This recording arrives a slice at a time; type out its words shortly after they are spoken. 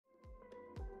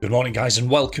Good morning, guys, and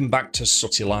welcome back to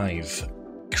Sutty Live.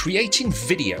 Creating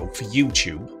video for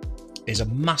YouTube is a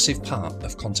massive part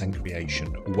of content creation,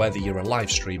 whether you're a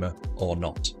live streamer or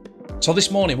not. So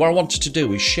this morning, what I wanted to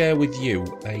do is share with you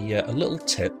a little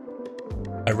tip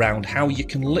around how you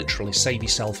can literally save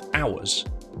yourself hours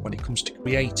when it comes to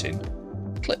creating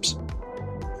clips.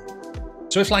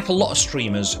 So if, like a lot of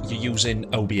streamers, you're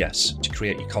using OBS to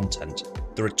create your content,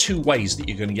 there are two ways that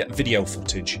you're going to get video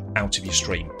footage out of your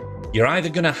stream. You're either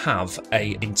going to have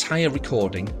an entire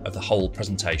recording of the whole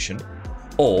presentation,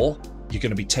 or you're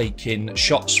going to be taking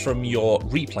shots from your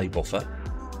replay buffer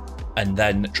and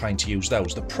then trying to use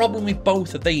those. The problem with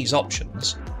both of these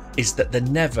options is that they're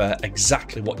never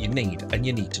exactly what you need, and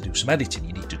you need to do some editing,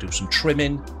 you need to do some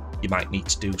trimming, you might need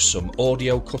to do some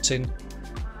audio cutting.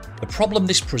 The problem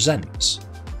this presents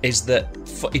is that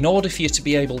in order for you to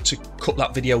be able to cut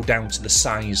that video down to the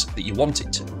size that you want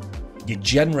it to, you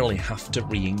generally have to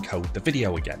re-encode the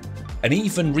video again. And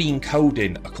even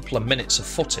re-encoding a couple of minutes of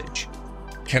footage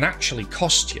can actually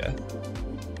cost you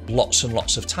lots and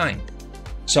lots of time.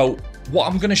 So what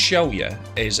I'm going to show you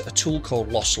is a tool called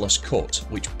Lossless Cut,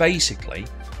 which basically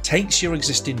takes your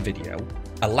existing video,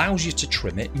 allows you to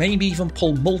trim it, maybe even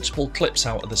pull multiple clips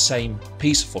out of the same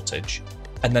piece of footage,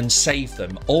 and then save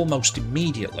them almost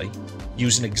immediately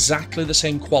using exactly the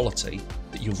same quality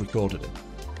that you've recorded it.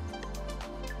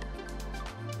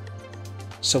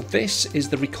 So this is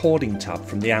the recording tab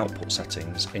from the output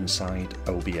settings inside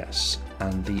OBS,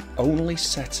 and the only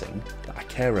setting that I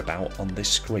care about on this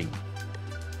screen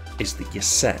is that you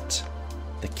set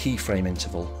the keyframe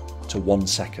interval to 1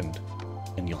 second,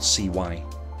 and you'll see why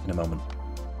in a moment.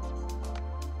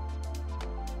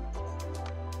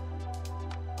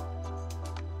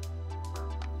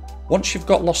 Once you've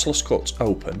got Lossless Cut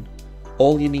open,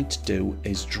 all you need to do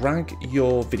is drag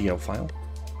your video file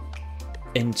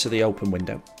into the open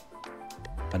window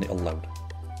and it'll load.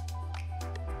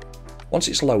 Once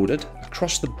it's loaded,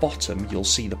 across the bottom you'll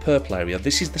see the purple area.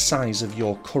 This is the size of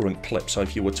your current clip, so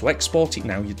if you were to export it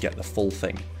now you'd get the full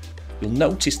thing. You'll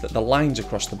notice that the lines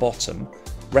across the bottom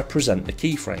represent the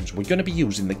keyframes. We're going to be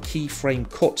using the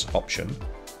keyframe cut option,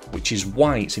 which is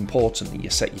why it's important that you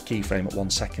set your keyframe at 1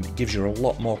 second. It gives you a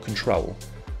lot more control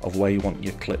of where you want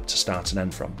your clip to start and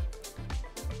end from.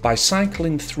 By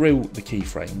cycling through the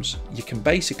keyframes, you can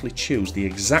basically choose the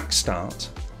exact start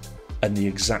and the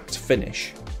exact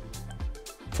finish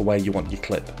for where you want your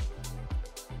clip.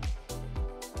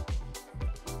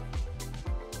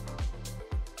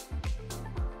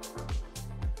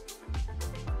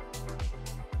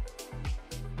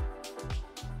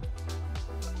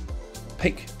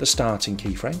 Pick the starting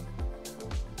keyframe,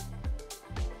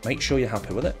 make sure you're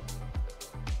happy with it,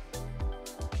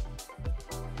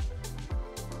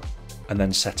 and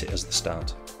then set it as the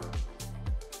start.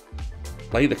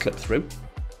 Play the clip through.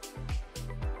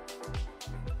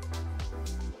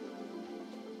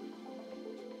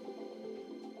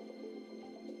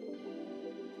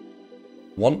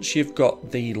 Once you've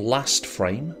got the last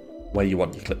frame where you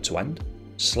want your clip to end,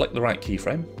 select the right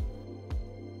keyframe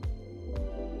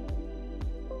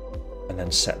and then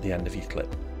set the end of your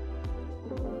clip.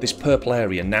 This purple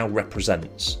area now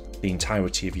represents the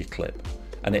entirety of your clip,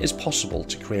 and it is possible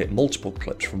to create multiple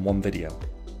clips from one video.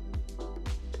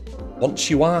 Once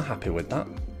you are happy with that,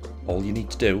 all you need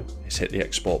to do is hit the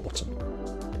export button.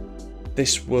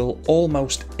 This will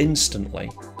almost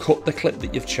instantly cut the clip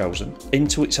that you've chosen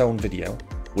into its own video,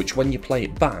 which when you play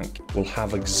it back will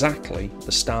have exactly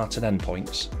the start and end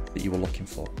points that you were looking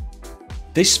for.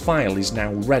 This file is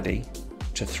now ready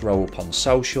to throw up on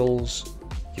socials.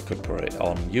 You could put it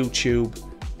on YouTube.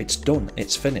 It's done,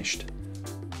 it's finished.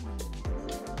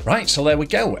 Right, so there we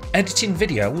go. Editing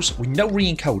videos with no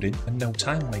re-encoding and no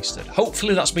time wasted.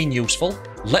 Hopefully that's been useful.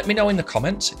 Let me know in the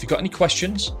comments if you've got any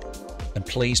questions. And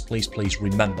please, please, please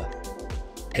remember,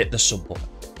 hit the sub button,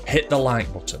 hit the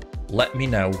like button. Let me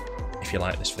know if you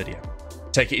like this video.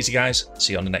 Take it easy, guys.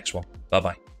 See you on the next one.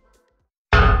 Bye-bye.